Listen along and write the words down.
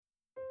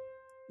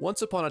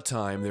Once upon a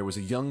time, there was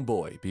a young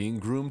boy being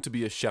groomed to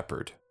be a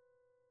shepherd.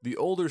 The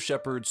older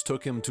shepherds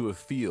took him to a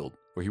field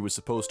where he was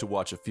supposed to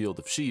watch a field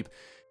of sheep,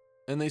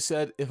 and they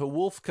said, if a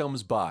wolf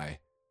comes by,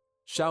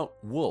 shout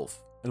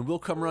wolf and we'll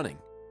come running.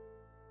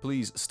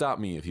 Please stop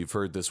me if you've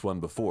heard this one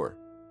before.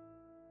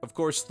 Of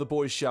course, the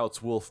boy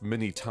shouts wolf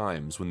many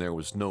times when there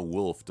was no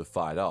wolf to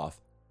fight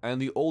off,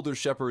 and the older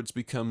shepherds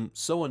become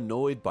so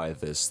annoyed by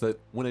this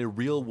that when a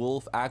real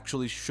wolf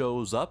actually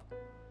shows up,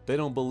 they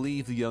don't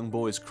believe the young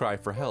boy's cry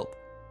for help.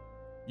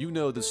 You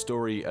know the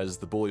story as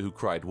the boy who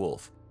cried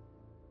wolf.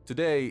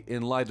 Today,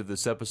 in light of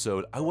this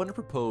episode, I want to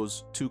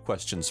propose 2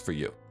 questions for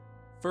you.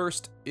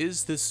 First,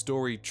 is this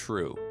story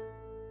true?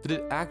 Did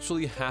it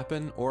actually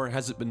happen, or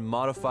has it been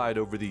modified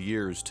over the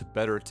years to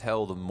better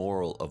tell the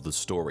moral of the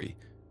story?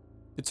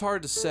 It's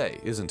hard to say,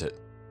 isn't it?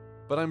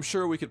 But I'm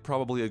sure we could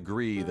probably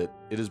agree that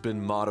it has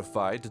been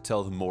modified to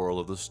tell the moral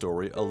of the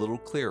story a little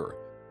clearer.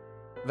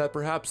 That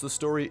perhaps the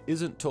story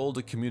isn't told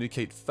to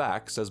communicate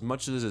facts as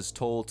much as it is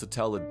told to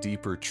tell a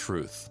deeper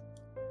truth.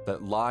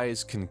 That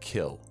lies can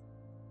kill.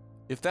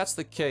 If that's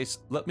the case,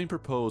 let me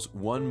propose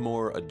one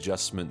more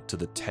adjustment to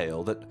the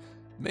tale that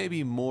may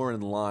be more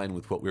in line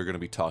with what we're going to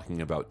be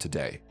talking about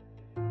today.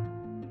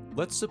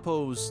 Let's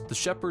suppose the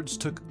shepherds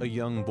took a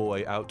young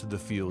boy out to the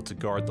field to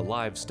guard the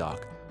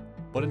livestock,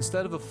 but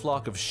instead of a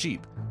flock of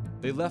sheep,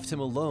 they left him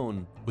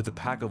alone with a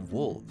pack of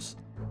wolves.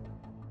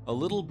 A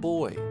little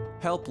boy,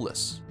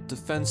 helpless,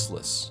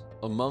 defenseless,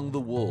 among the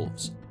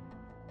wolves.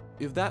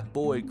 If that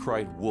boy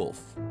cried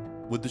wolf,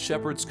 would the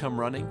shepherds come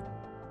running?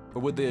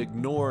 Or would they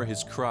ignore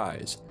his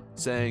cries,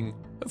 saying,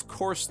 "Of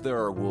course there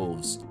are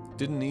wolves.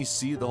 Didn't he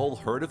see the whole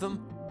herd of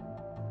them?"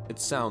 It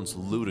sounds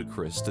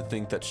ludicrous to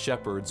think that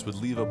shepherds would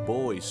leave a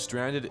boy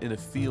stranded in a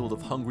field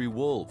of hungry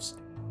wolves.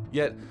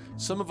 Yet,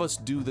 some of us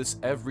do this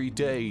every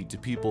day to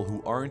people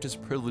who aren't as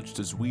privileged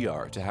as we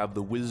are to have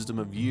the wisdom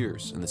of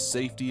years and the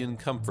safety and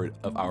comfort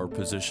of our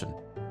position.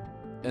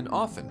 And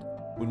often,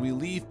 when we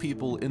leave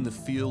people in the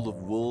field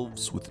of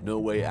wolves with no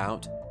way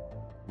out,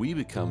 we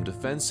become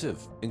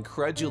defensive,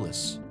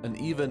 incredulous, and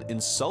even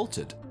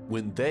insulted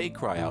when they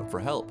cry out for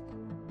help.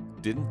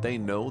 Didn't they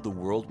know the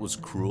world was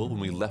cruel when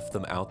we left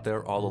them out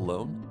there all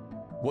alone?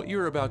 What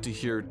you're about to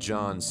hear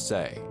John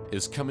say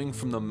is coming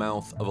from the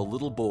mouth of a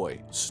little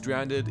boy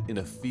stranded in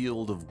a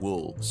field of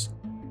wolves.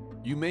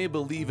 You may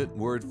believe it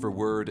word for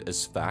word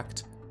as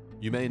fact,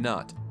 you may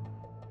not,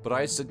 but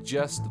I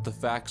suggest that the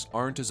facts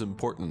aren't as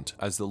important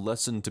as the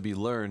lesson to be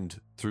learned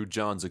through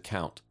John's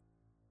account.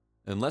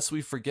 Unless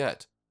we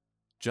forget,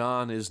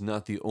 John is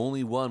not the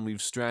only one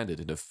we've stranded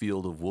in a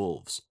field of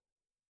wolves.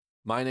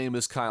 My name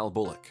is Kyle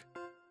Bullock,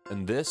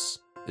 and this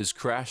is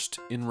Crashed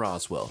in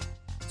Roswell,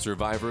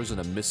 Survivors in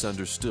a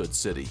Misunderstood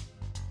City.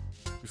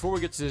 Before we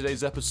get to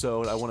today's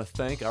episode, I want to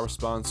thank our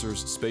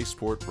sponsors,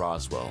 Spaceport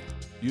Roswell.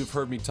 You've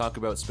heard me talk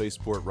about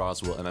Spaceport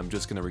Roswell, and I'm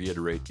just going to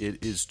reiterate,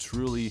 it is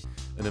truly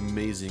an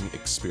amazing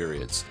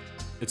experience.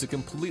 It's a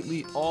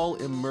completely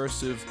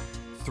all-immersive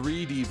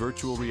 3D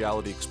virtual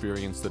reality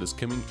experience that is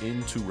coming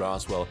into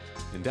Roswell,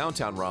 in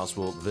downtown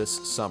Roswell, this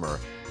summer.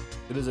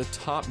 It is a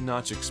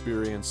top-notch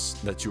experience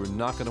that you are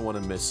not going to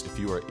want to miss if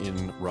you are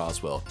in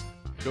Roswell.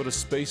 Go to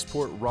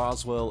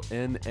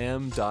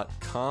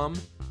spaceportroswellnm.com,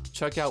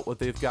 check out what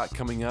they've got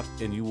coming up,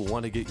 and you will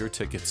want to get your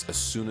tickets as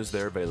soon as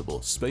they're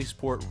available.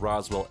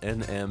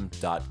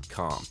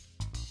 spaceportroswellnm.com.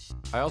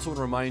 I also want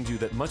to remind you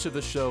that much of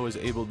the show is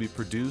able to be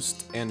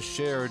produced and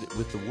shared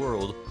with the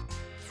world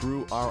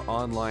through our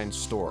online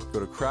store.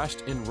 Go to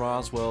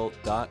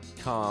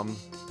crashedinroswell.com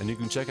and you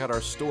can check out our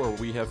store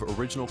where we have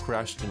original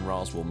Crashed in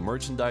Roswell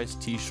merchandise,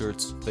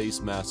 t-shirts, face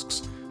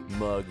masks,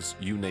 mugs,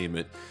 you name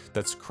it.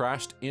 That's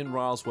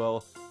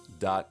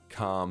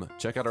crashedinroswell.com.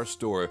 Check out our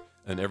store,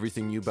 and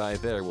everything you buy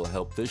there will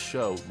help this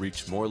show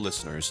reach more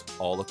listeners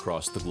all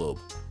across the globe.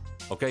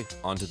 Okay,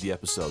 on to the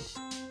episode.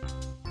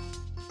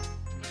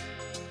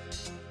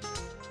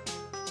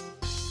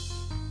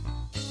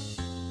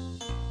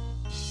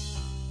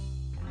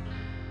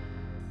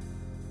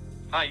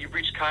 Hi, you've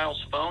reached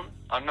Kyle's phone.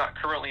 I'm not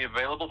currently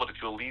available, but if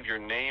you'll leave your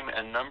name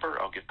and number,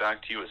 I'll get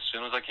back to you as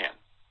soon as I can.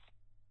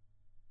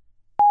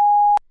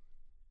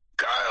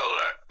 Kyle,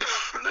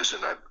 listen,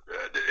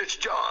 it's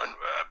John.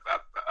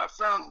 I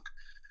found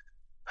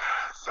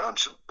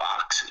some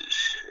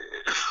boxes,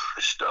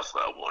 stuff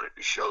I wanted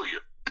to show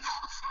you.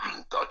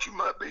 Thought you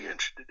might be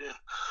interested in.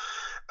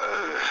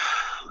 A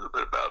little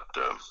bit about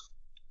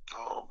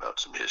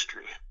some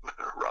history,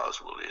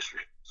 Roswell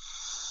history.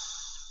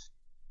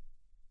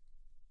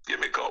 Give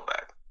me a call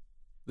back.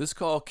 This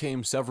call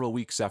came several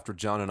weeks after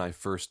John and I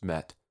first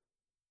met.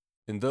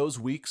 In those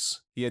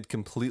weeks, he had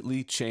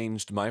completely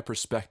changed my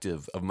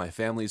perspective of my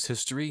family's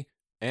history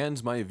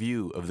and my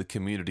view of the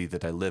community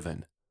that I live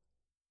in.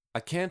 I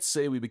can't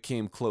say we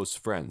became close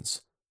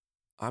friends.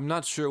 I'm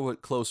not sure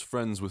what close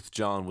friends with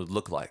John would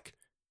look like,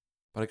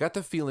 but I got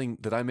the feeling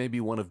that I may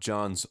be one of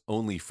John's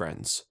only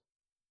friends,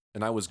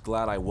 and I was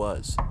glad I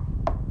was.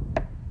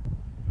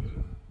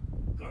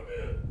 Come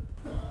in.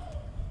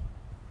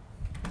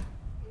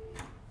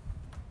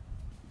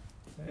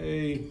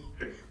 Hey.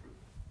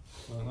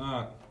 Why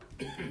not?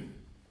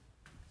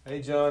 Hey,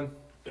 John.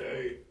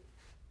 Hey,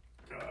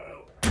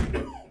 Kyle.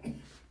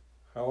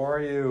 How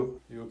are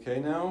you? You okay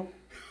now?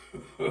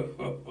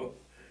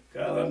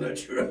 Kyle, I'm not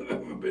sure I've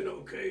ever been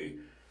okay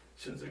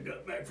since I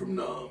got back from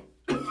Nam.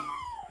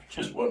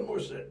 Just one more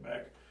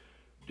setback.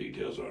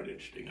 Details aren't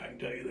interesting, I can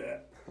tell you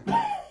that.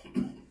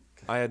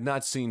 I had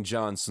not seen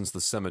John since the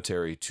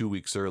cemetery 2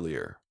 weeks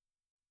earlier.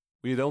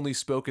 We had only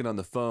spoken on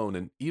the phone,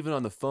 and even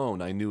on the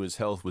phone, I knew his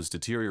health was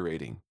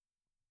deteriorating.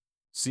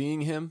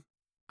 Seeing him,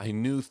 I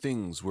knew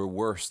things were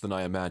worse than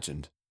I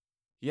imagined.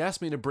 He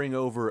asked me to bring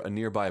over a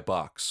nearby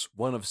box,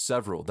 one of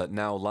several that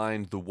now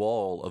lined the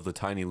wall of the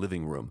tiny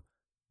living room.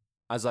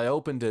 As I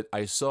opened it,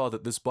 I saw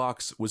that this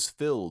box was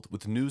filled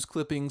with news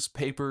clippings,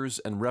 papers,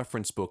 and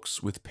reference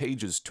books with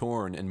pages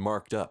torn and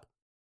marked up.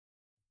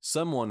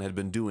 Someone had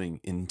been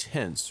doing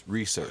intense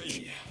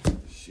research.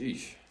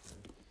 Sheesh.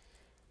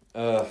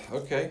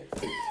 Okay.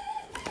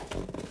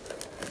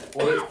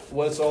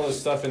 What's all this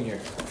stuff in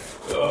here?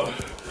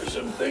 There's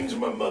some things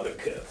my mother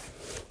kept.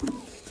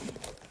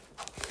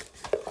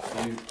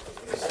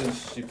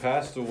 Since she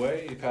passed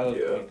away, you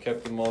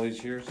kept them all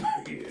these years?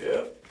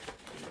 Yeah.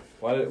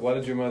 Why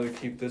did your mother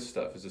keep this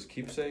stuff? Is this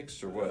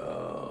keepsakes or what?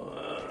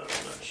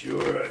 I'm not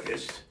sure. I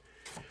guess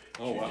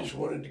she just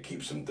wanted to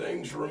keep some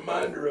things, a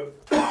reminder of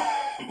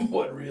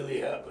what really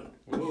happened.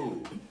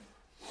 Whoa.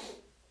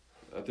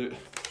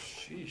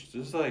 Sheesh,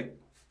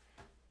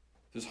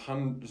 there's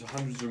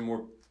hundreds of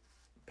more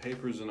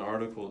papers and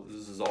articles.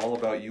 This is all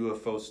about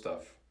UFO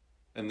stuff.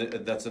 And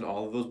that's in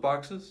all of those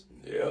boxes?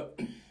 Yeah.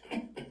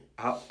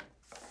 How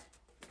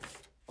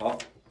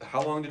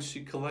long did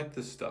she collect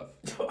this stuff?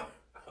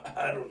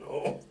 I don't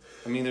know.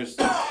 I mean, there's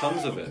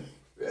tons of it.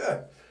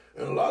 Yeah,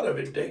 and a lot of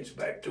it dates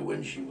back to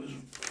when she was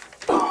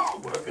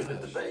working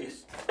at the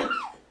base.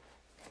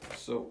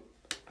 So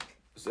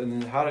and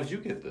then how did you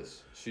get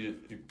this? You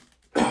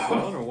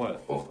found or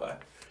what? Oh,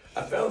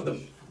 I found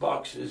the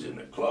boxes in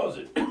the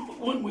closet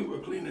when we were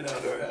cleaning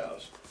out our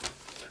house.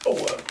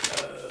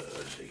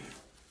 Let's see.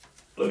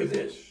 Look at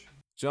this.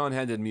 John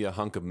handed me a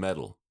hunk of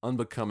metal,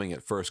 unbecoming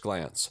at first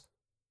glance.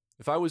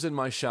 If I was in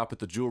my shop at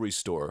the jewelry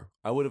store,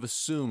 I would have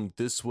assumed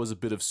this was a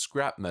bit of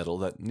scrap metal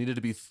that needed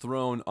to be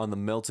thrown on the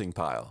melting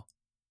pile.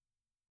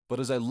 But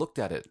as I looked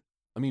at it,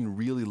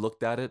 really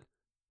looked at it,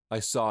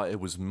 I saw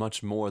it was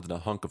much more than a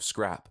hunk of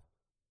scrap.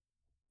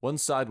 One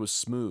side was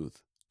smooth,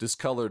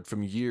 discolored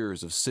from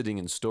years of sitting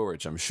in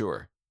storage, I'm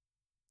sure.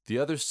 The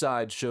other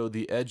side showed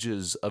the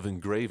edges of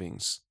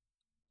engravings.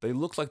 They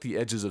looked like the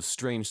edges of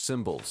strange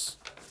symbols,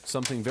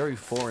 something very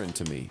foreign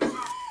to me.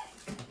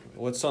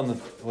 What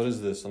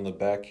is this on the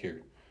back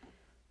here?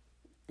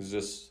 Is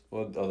this,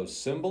 what are those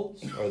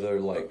symbols? Are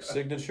there like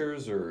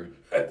signatures or?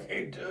 I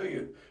can't tell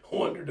you. I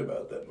wondered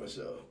about that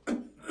myself.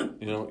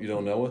 You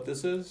don't know what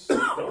this is?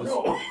 I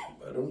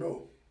don't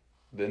know.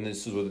 Then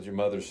this is with your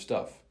mother's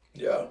stuff.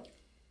 Yeah.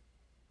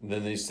 And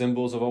then these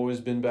symbols have always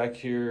been back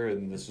here,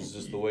 and this is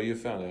just the way you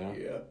found it, huh?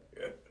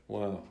 Yeah.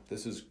 Wow,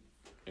 this is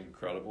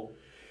incredible.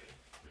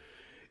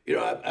 You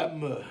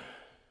know,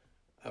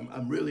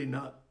 I'm really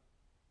not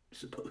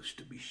supposed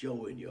to be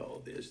showing you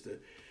all this. The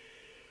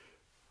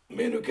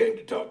men who came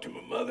to talk to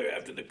my mother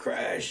after the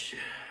crash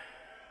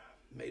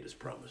made us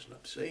promise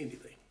not to say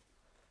anything.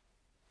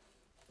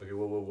 Okay,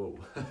 whoa.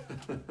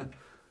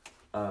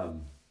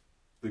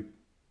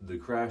 The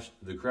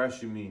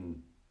crash you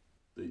mean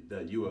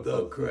that UFO?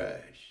 The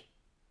crash.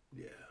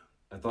 Yeah.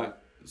 I thought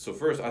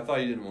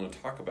you didn't want to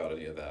talk about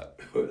any of that.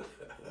 Which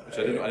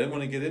I didn't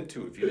want to get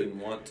into if you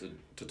didn't want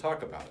to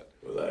talk about it.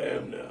 Well, I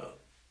am now.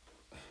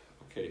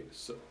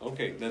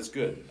 Okay, that's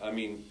good.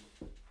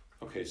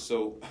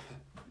 So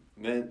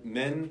men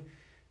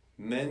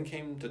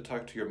came to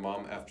talk to your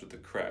mom after the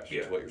crash,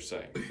 is what you're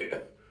saying.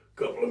 Yeah.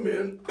 Couple of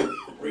men,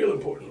 real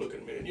important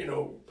looking men,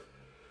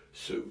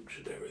 suits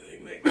and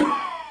everything.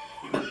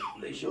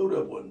 They showed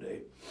up one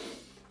day,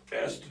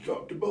 asked to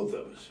talk to both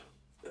of us.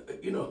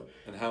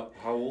 And how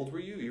old were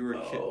you? You were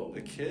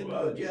a kid?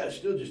 Well, yeah,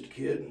 still just a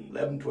kid,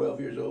 11, 12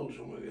 years old,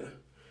 something like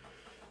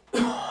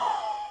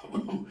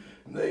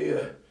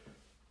that.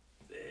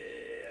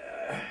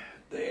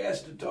 They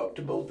asked to talk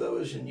to both of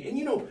us, and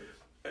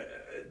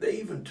they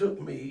even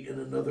took me in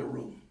another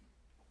room.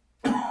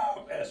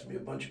 Asked me a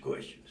bunch of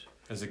questions.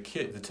 As a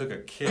kid, they took a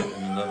kid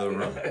in another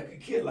room. A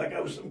kid, like I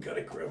was some kind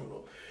of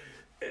criminal.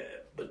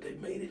 But they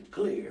made it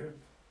clear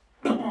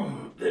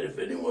that if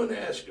anyone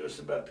asked us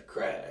about the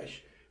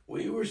crash,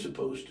 we were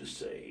supposed to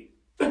say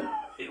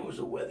it was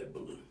a weather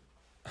balloon.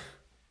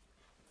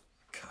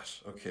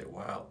 Gosh, okay,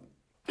 wow.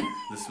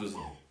 This was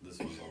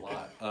a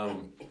lot.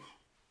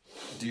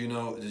 Did you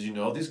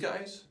know these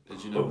guys?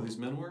 Did you know who these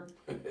men were?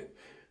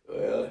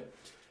 Well,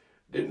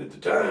 didn't at the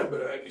time,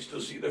 but I can still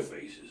see their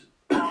faces.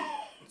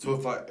 So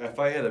if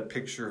I had a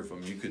picture of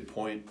them, you could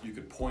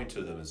point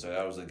to them and say,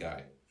 "I was the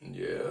guy."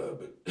 Yeah,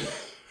 but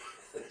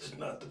that's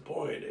not the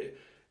point.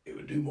 It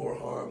would do more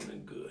harm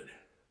than good.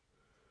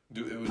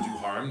 It would do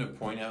harm to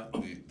point out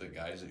the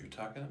guys that you're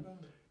talking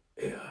about?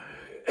 Yeah.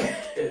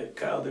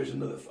 Kyle, there's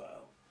another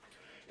file.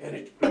 And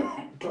it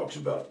talks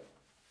about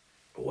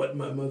what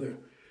my mother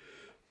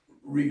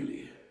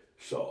really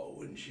saw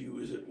when she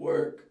was at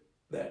work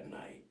that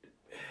night.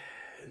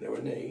 And there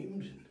were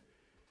names and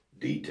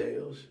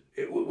details.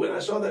 When I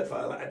saw that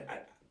file,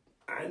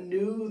 I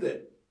knew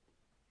that,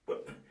 well,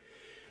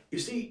 you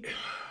see,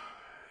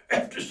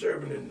 after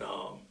serving in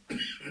Nam,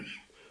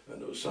 I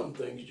know some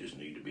things just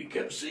need to be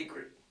kept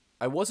secret.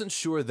 I wasn't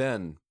sure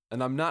then,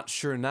 and I'm not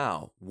sure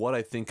now, what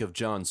I think of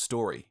John's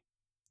story.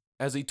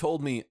 As he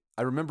told me,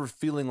 I remember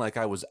feeling like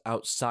I was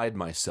outside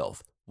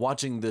myself,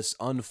 watching this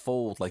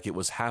unfold like it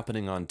was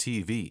happening on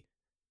TV.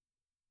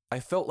 I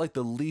felt like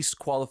the least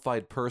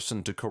qualified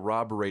person to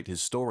corroborate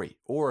his story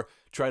or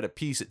try to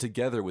piece it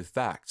together with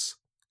facts,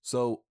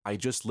 so I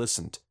just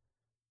listened.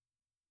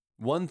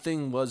 One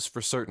thing was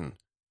for certain.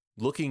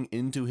 Looking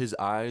into his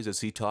eyes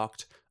as he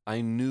talked,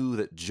 I knew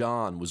that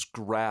John was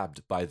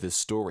grabbed by this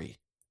story.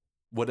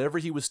 Whatever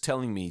he was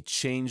telling me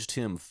changed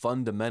him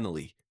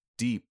fundamentally,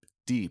 deep,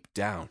 deep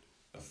down.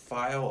 A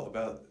file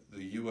about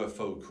the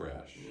UFO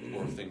crash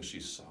or things she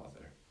saw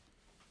there.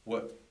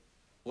 What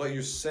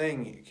you're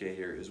saying, okay,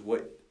 here is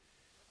what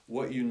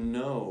you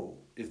know.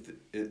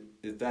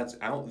 If that's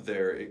out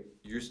there,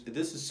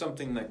 this is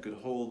something that could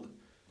hold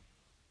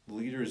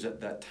leaders at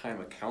that time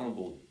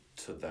accountable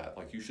to that.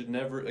 Like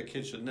a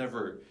kid should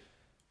never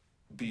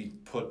be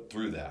put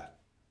through that.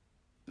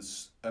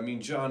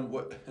 John,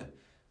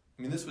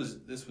 this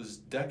was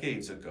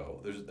decades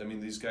ago.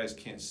 These guys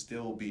can't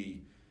still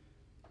be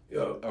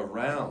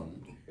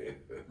around,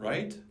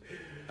 right?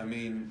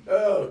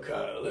 Oh,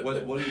 Kyle.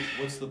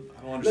 What's the?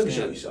 I don't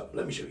understand.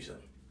 Let me show you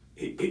something.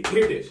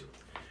 Here it is.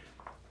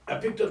 I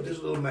picked up this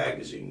little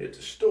magazine at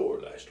the store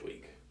last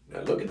week.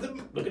 Now look at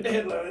the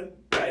headline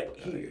right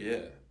here.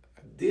 Yeah.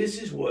 This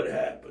is what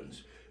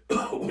happens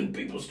when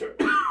people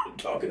start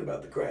talking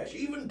about the crash.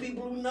 Even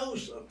people who know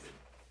something.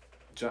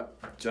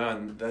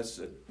 John, that's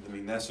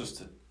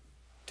just a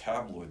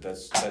tabloid.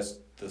 That's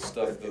the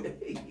stuff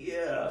that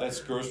yeah.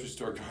 That's grocery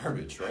store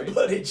garbage, right?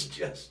 But it's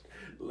just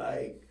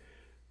like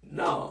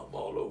Nam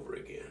all over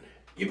again.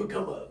 You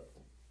become a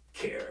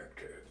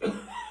character,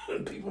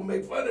 and people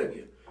make fun of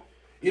you.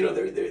 You know,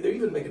 they're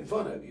even making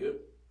fun of you,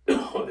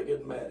 or they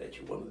get mad at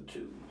you. One of the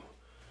two.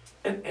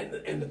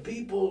 And the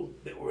people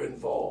that were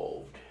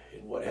involved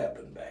in what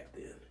happened back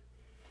then,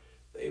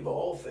 they've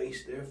all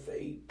faced their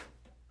fate.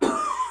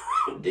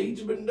 Deeds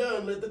have been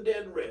done. Let the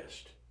dead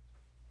rest.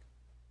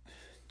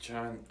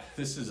 John,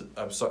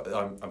 I'm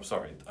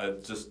sorry.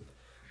 This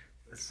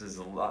is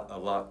a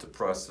lot to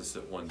process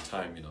at one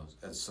time,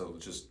 and so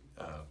just,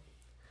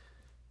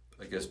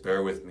 I guess,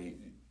 bear with me.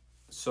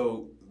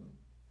 So,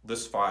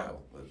 this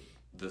file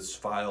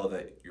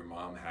that your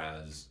mom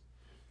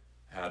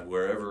had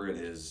wherever it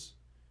is,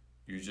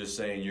 you're just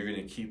saying you're going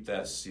to keep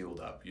that sealed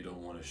up. You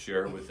don't want to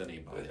share it with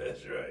anybody.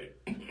 That's right.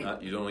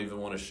 You don't even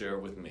want to share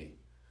it with me.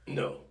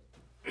 No.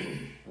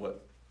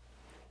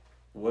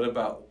 What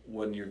about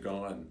when you're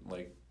gone?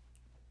 Like,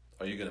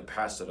 are you going to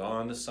pass it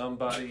on to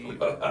somebody?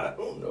 I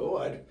don't know.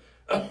 I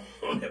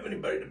don't have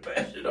anybody to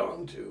pass it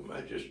on to.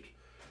 I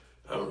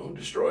don't know,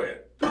 destroy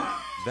it.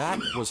 That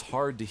was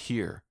hard to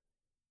hear.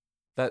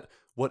 That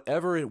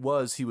whatever it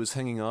was he was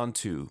hanging on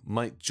to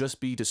might just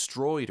be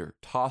destroyed or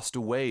tossed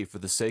away for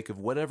the sake of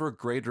whatever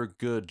greater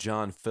good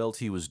John felt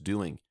he was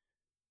doing.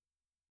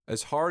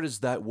 As hard as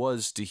that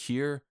was to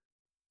hear,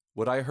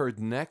 what I heard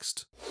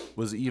next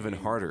was even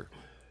harder.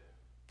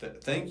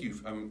 Thank you.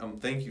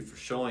 Thank you for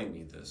showing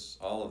me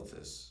all of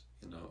this.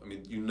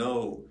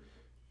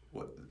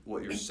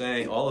 What you're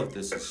saying. All of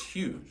this is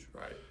huge,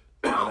 right?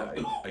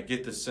 And I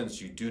get the sense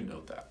you do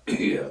know that.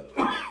 Yeah.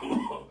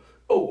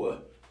 Oh,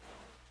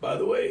 by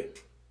the way,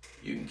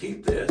 you can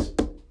keep this.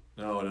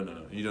 No.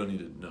 You don't need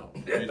to. No,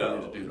 you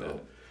don't need to do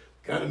that.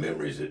 Kind of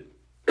memories that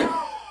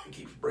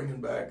keeps bringing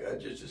back. I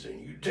just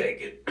assume you take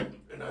it,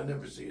 and I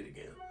never see it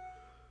again.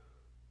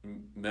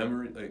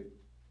 Memory, like.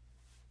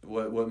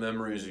 What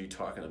memories are you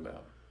talking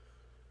about?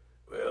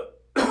 Well,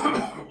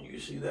 you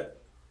see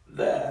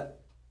that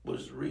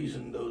was the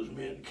reason those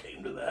men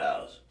came to the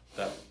house.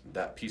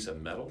 That piece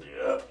of metal?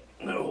 Yeah.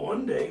 No,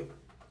 one day,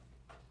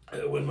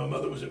 when my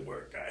mother was at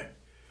work,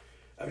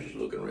 I was just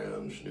looking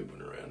around,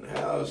 snooping around the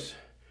house.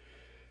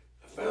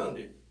 I found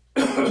it.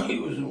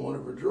 It was in one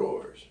of her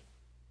drawers.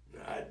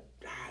 I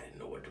didn't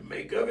know what to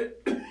make of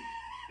it.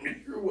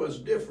 It sure was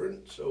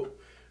different, so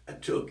I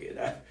took it.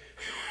 I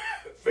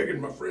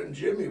figured my friend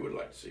Jimmy would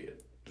like to see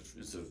it.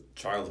 It's a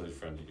childhood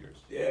friend of yours.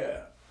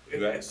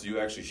 Yeah. So you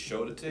actually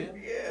showed it to him?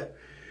 Yeah.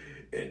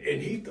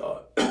 And he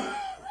thought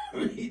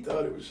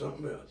it was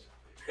something else.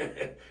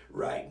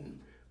 Writing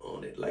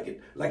on it like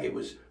it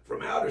was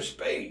from outer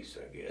space,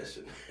 I guess.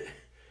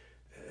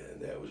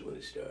 And that was when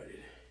it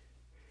started.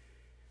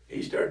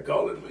 He started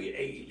calling me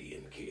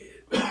Alien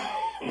Kid.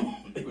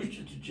 It was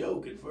just a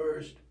joke at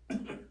first, but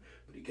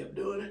he kept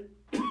doing it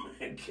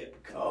and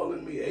kept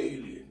calling me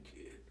Alien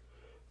Kid.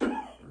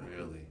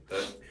 Really?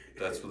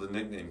 That's where the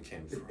nickname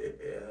came from.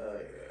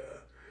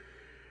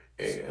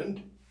 Yeah.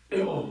 And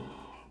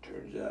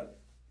turns out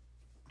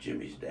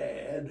Jimmy's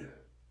dad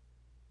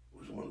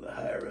was one of the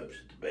higher ups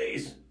at the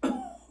base.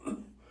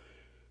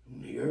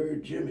 When he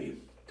heard Jimmy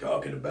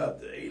talking about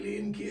the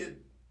Alien Kid,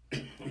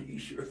 He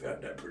sure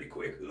found out pretty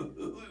quick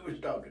who he was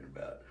talking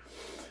about.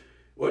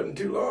 Wasn't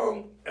too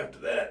long after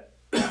that,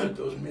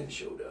 those men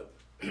showed up.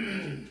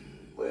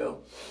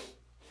 Well,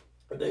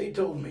 they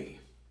told me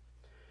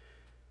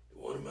that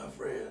one of my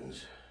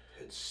friends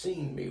had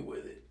seen me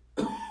with it.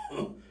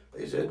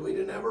 They said we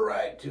didn't have a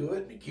right to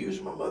it and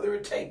accused my mother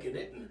of taking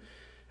it, and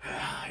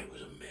it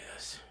was a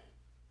mess.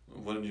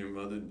 What did your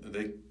mother... Are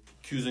they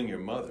accusing your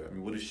mother? I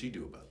mean, what did she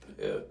do about that?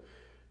 Yeah,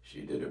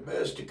 she did her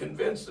best to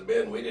convince the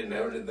men we didn't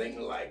have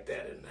anything like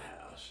that in the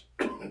house.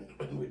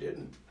 And we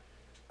didn't.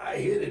 I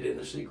hid it in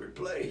a secret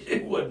place.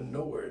 It wasn't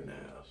nowhere in the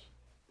house.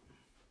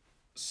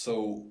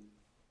 So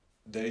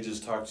they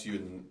just talked to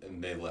you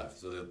and they left.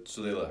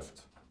 So they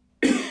left.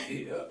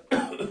 Yeah.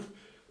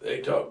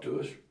 They talked to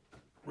us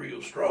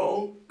real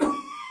strong,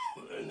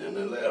 and then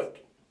they left.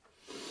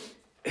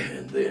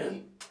 And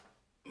then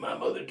my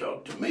mother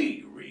talked to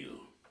me real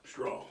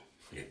strong.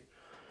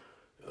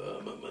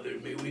 My mother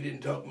and me, we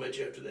didn't talk much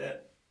after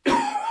that.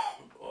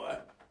 Oh,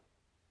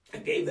 I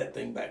gave that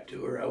thing back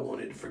to her. I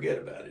wanted to forget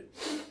about it.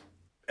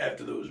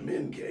 After those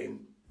men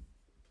came,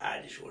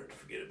 I just wanted to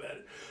forget about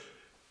it.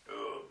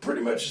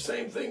 Pretty much the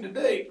same thing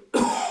today.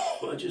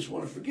 I just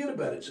want to forget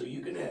about it so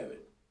you can have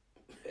it.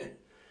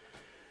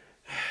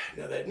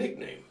 Now that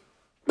nickname,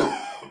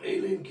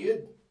 Alien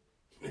Kid,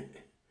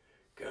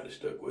 kind of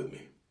stuck with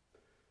me.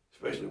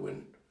 Especially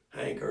when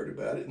Hank heard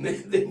about it, and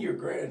then your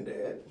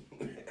granddad.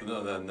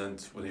 No, then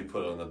that's when he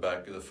put it on the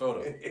back of the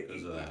photo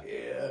because of that.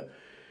 Yeah,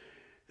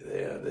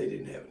 they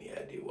didn't have any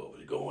idea what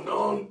was going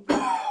on.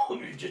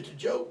 It was just a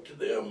joke to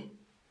them.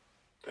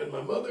 And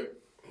my mother,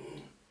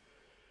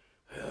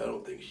 I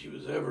don't think she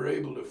was ever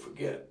able to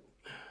forget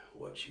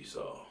what she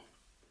saw.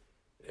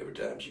 Every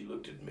time she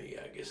looked at me,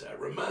 I guess I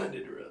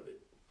reminded her of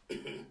it.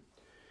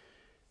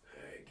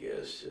 I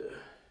guess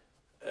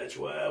that's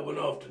why I went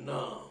off to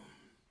Nam.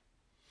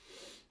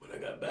 When I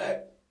got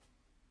back,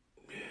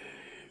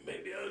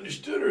 maybe I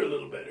understood her a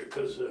little better,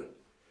 because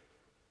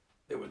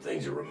there were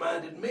things that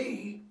reminded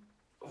me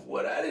of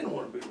what I didn't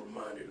want to be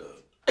reminded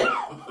of.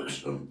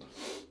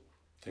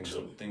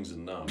 Things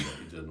in Nam that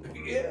you didn't want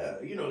to Yeah,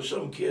 you know,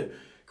 some kid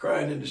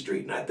crying in the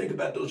street, and I think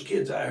about those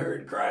kids I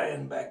heard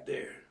crying back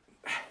there.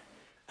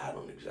 I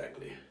don't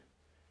exactly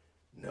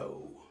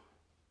know,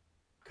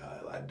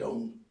 Kyle. I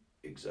don't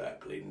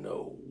exactly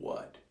know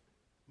what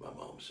my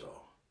mom saw.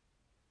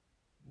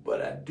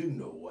 But I do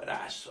know what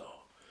I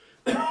saw.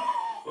 And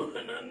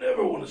I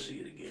never want to see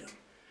it again.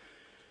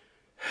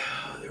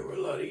 There were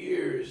a lot of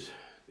years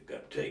that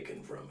got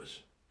taken from us.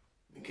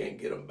 You can't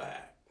get them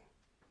back.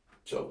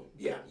 So,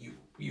 yeah,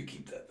 you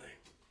keep that thing.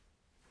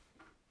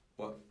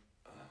 What?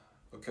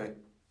 Okay.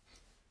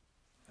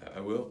 I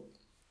will.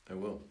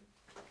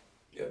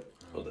 Yep.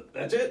 Well,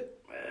 that's it.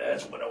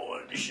 That's what I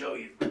wanted to show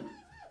you.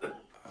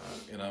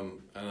 And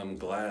I'm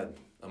glad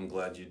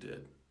you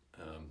did.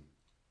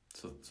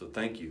 So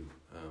thank you.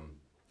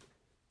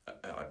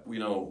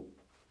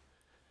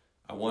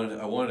 I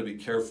wanted to be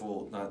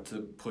careful not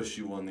to push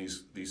you on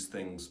these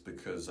things,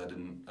 because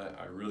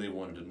I really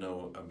wanted to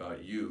know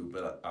about you,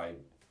 but I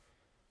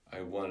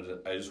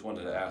just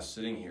wanted to ask,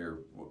 sitting here,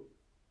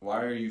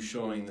 why are you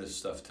showing this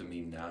stuff to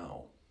me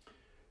now?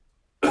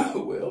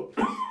 Well,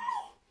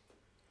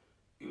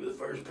 you were the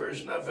first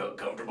person I felt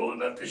comfortable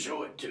enough to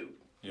show it to.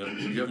 You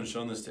haven't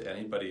shown this to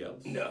anybody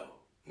else? No,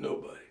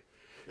 nobody.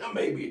 Now,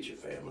 maybe it's your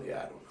family,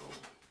 I don't know.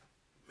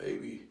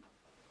 Maybe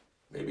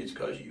it's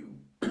because you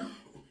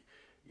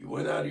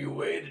went out of your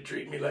way to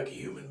treat me like a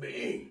human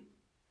being.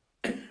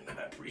 I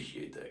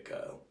appreciate that,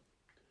 Kyle.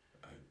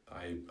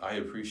 I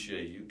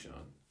appreciate you,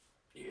 John.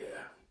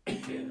 Yeah.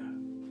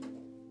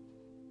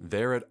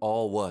 There it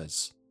all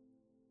was.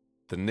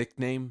 The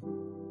nickname,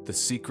 the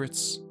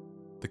secrets,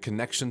 the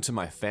connection to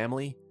my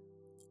family,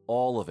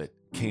 all of it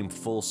came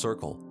full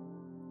circle.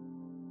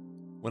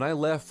 When I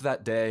left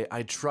that day,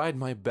 I tried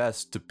my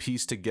best to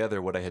piece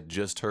together what I had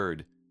just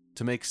heard,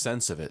 to make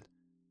sense of it.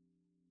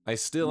 I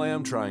still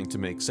am trying to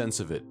make sense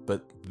of it,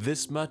 but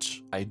this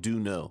much I do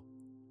know.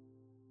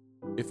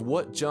 If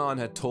what John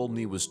had told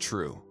me was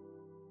true,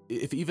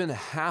 if even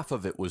half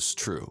of it was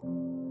true,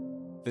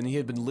 then he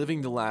had been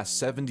living the last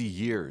 70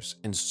 years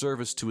in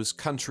service to his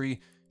country,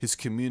 his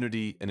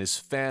community, and his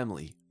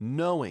family,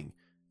 knowing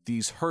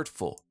these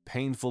hurtful,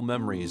 painful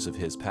memories of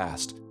his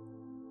past.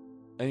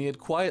 And he had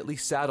quietly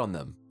sat on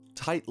them,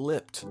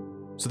 tight-lipped,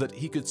 so that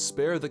he could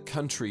spare the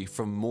country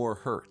from more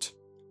hurt.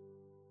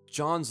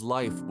 John's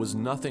life was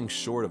nothing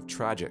short of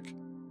tragic.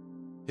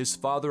 His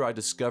father, I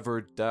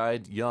discovered,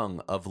 died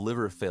young of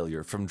liver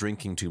failure from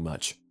drinking too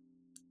much.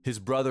 His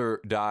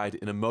brother died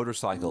in a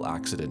motorcycle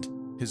accident.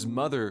 His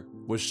mother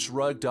was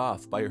shrugged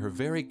off by her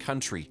very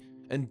country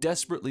and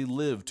desperately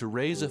lived to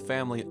raise a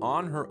family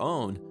on her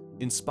own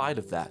in spite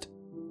of that.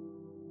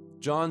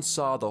 John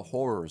saw the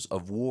horrors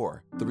of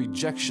war, the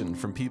rejection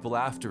from people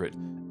after it,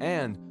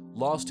 and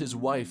lost his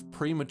wife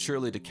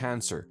prematurely to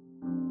cancer.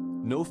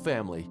 No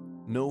family,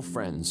 no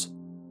friends,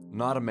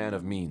 not a man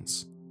of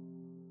means.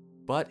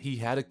 But he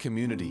had a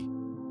community,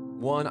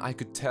 one I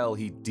could tell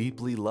he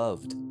deeply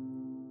loved.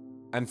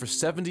 And for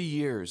 70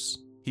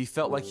 years, he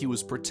felt like he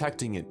was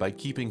protecting it by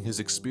keeping his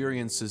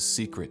experiences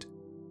secret.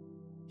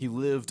 He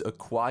lived a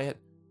quiet,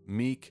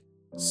 meek,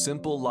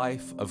 simple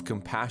life of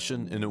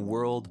compassion in a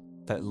world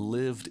that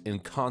lived in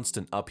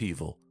constant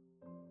upheaval.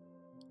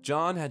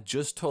 John had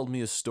just told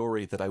me a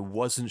story that I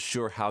wasn't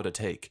sure how to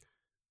take.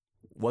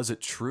 Was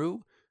it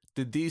true?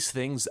 Did these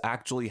things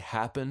actually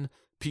happen,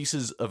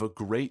 pieces of a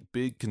great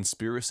big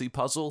conspiracy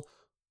puzzle?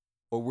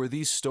 Or were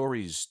these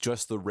stories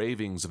just the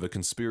ravings of a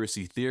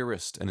conspiracy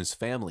theorist and his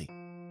family?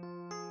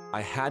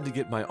 I had to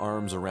get my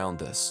arms around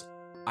this.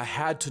 I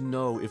had to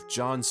know if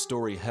John's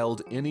story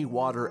held any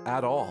water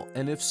at all,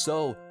 and if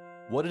so,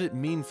 what did it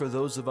mean for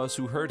those of us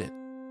who heard it?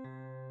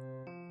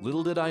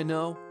 Little did I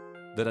know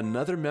that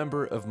another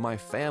member of my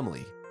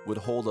family would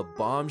hold a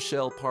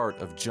bombshell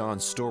part of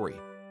John's story.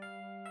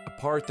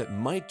 A part that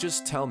might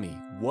just tell me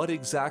what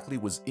exactly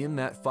was in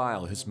that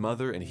file his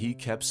mother and he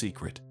kept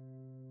secret.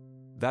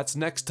 That's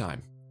next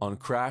time on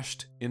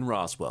Crashed in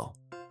Roswell.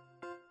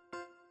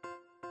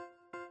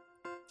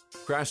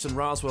 Crashed in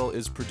Roswell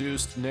is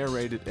produced,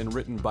 narrated, and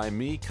written by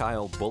me,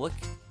 Kyle Bullock.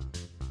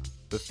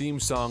 The theme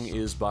song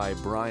is by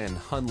Brian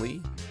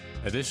Hunley.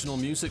 Additional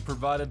music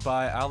provided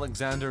by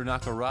Alexander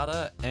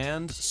Nakarada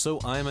and So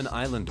I'm an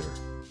Islander.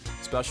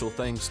 Special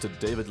thanks to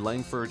David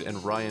Langford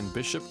and Ryan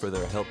Bishop for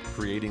their help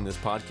creating this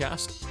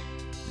podcast.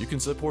 You can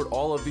support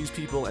all of these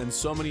people and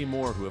so many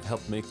more who have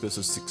helped make this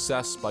a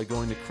success by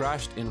going to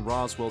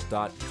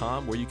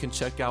crashedinroswell.com, where you can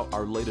check out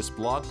our latest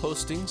blog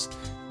postings,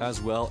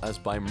 as well as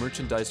buy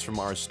merchandise from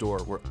our store,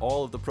 where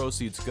all of the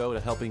proceeds go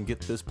to helping get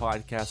this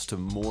podcast to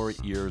more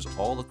ears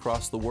all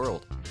across the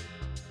world.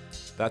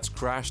 That's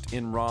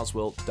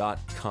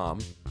crashedinroswell.com.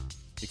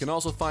 You can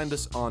also find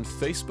us on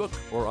Facebook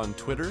or on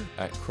Twitter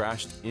at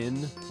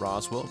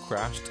crashedinroswell,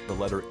 crashed the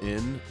letter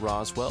in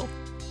Roswell,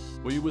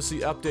 where you will see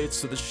updates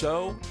to the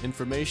show,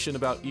 information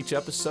about each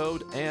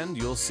episode, and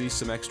you'll see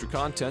some extra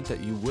content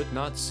that you would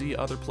not see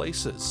other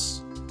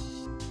places.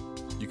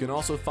 You can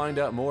also find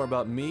out more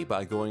about me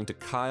by going to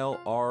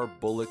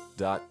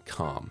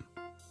kylerBullock.com.